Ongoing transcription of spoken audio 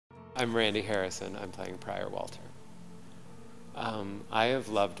I'm Randy Harrison. I'm playing Prior Walter. I have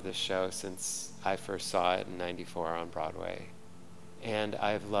loved this show since I first saw it in '94 on Broadway. And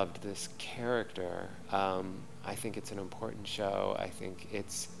I've loved this character. I think it's an important show. I think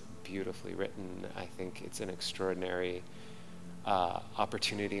it's beautifully written. I think it's an extraordinary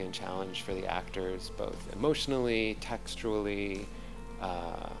opportunity and challenge for the actors, both emotionally, textually,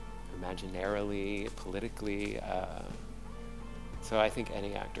 uh, imaginarily, politically. So I think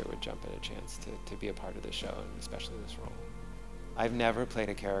any actor would jump at a chance to be a part of the show, and especially this role. I've never played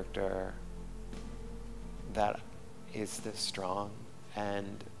a character that is this strong,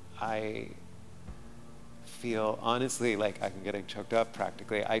 and I feel honestly like I'm getting choked up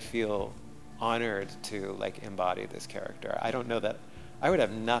practically. I feel honored to like embody this character. I don't know that I would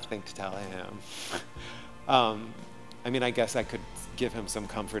have nothing to tell him. um, I mean, I guess I could give him some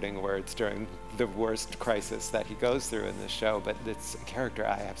comforting words during the worst crisis that he goes through in this show, but it's a character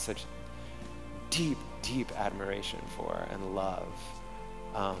I have such deep, deep admiration for and love.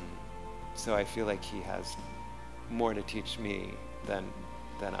 Um, so I feel like he has more to teach me than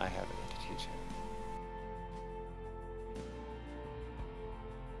I have to teach him.